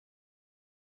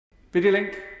Video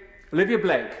link, Olivia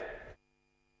Blake.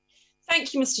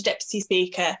 Thank you, Mr. Deputy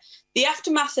Speaker. The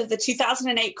aftermath of the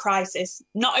 2008 crisis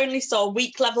not only saw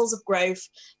weak levels of growth,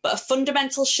 but a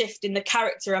fundamental shift in the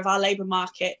character of our labour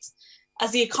market.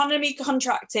 As the economy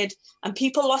contracted and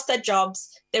people lost their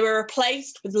jobs, they were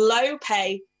replaced with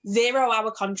low-pay,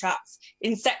 zero-hour contracts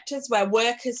in sectors where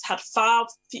workers had far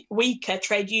weaker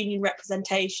trade union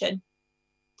representation.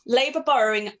 Labour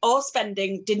borrowing or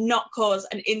spending did not cause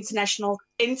an international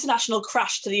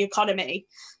crash to the economy.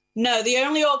 No, the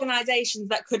only organisations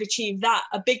that could achieve that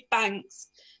are big banks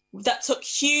that took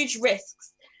huge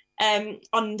risks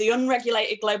on the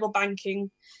unregulated global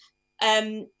banking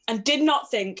and did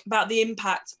not think about the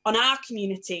impact on our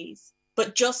communities,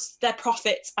 but just their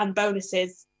profits and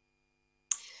bonuses.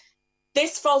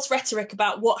 This false rhetoric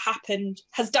about what happened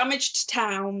has damaged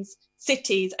towns,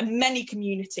 cities and many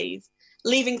communities,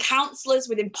 leaving councillors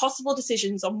with impossible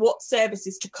decisions on what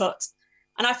services to cut.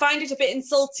 And I find it a bit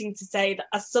insulting to say that,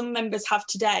 as some members have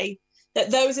today, that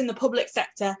those in the public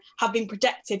sector have been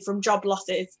protected from job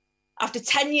losses. After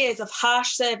 10 years of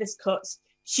harsh service cuts,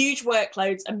 huge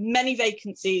workloads and many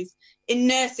vacancies, in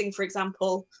nursing, for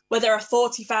example, where there are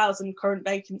 40,000 current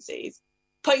vacancies,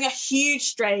 putting a huge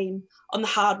strain on the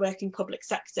hard-working public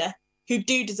sector, who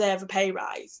do deserve a pay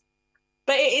rise.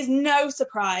 But it is no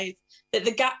surprise that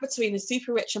the gap between the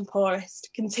super rich and poorest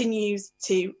continues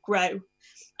to grow.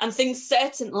 And things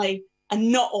certainly are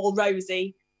not all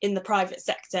rosy in the private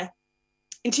sector.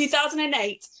 In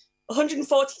 2008,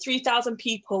 143,000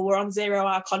 people were on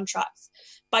zero-hour contracts.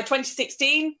 By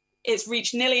 2016, it's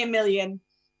reached nearly 1 million,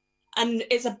 and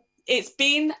it's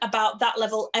been about that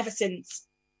level ever since.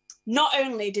 Not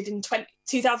only did in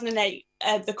 2008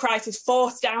 the crisis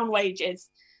force down wages,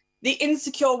 the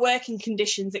insecure working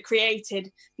conditions it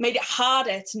created made it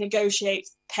harder to negotiate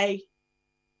pay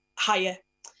higher.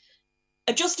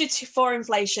 Adjusted for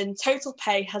inflation, total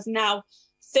pay has now,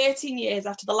 13 years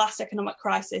after the last economic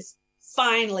crisis,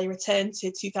 finally returned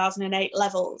to 2008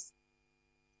 levels.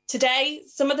 Today,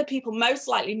 some of the people most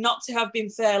likely not to have been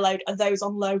furloughed are those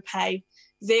on low pay,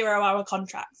 zero-hour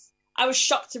contracts. I was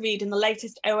shocked to read in the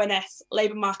latest ONS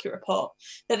labour market report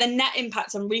that the net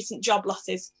impact on recent job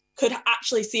losses could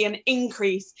actually see an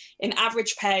increase in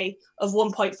average pay of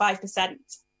 1.5%.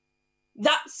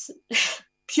 That's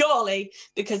purely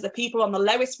because the people on the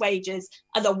lowest wages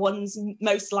are the ones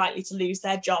most likely to lose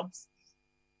their jobs.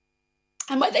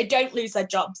 And when they don't lose their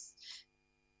jobs,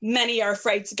 many are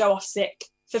afraid to go off sick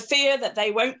for fear that they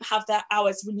won't have their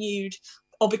hours renewed,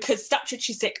 or because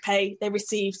statutory sick pay they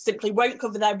receive simply won't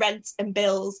cover their rent and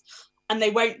bills, and they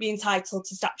won't be entitled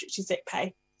to statutory sick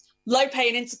pay. Low pay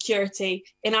and insecurity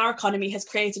in our economy has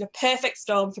created a perfect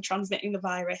storm for transmitting the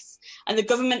virus, and the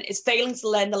government is failing to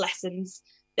learn the lessons.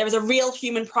 There is a real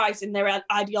human price in their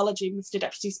ideology, Mr.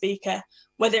 Deputy Speaker,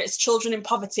 whether it's children in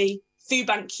poverty, food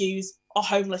bank queues, or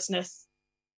homelessness.